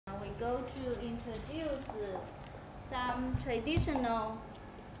go to introduce some traditional,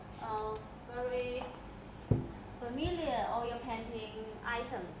 very familiar oil painting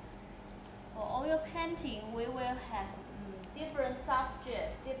items. For oil painting, we will have different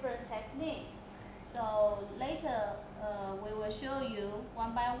subject, different technique. So later, we will show you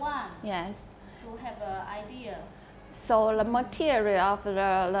one by one. Yes. To have an idea. So the material of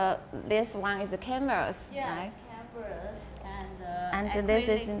this one is the canvas, yes, right? Canvas and acrylic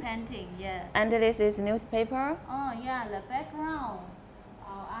this is painting, yeah. And this is newspaper. Oh yeah, the background.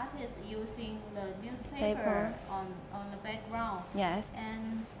 Our artist using the newspaper on the background. Yes.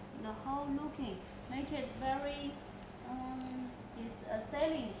 And the whole looking make it very. It's a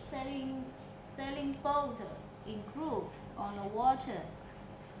sailing boat in cruise on the water.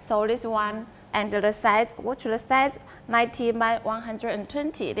 So this one, and the size, what's the size? 90 by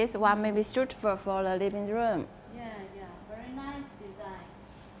 120. This one may be suitable for the living room. Yeah, very nice design.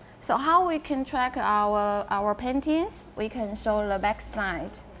 So how we can track our paintings? We can show the back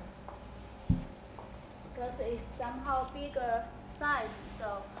side. Okay. Because it's somehow bigger size,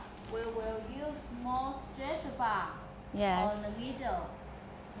 so we will use more stretch bar yes. on the middle.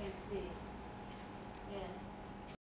 Let's see.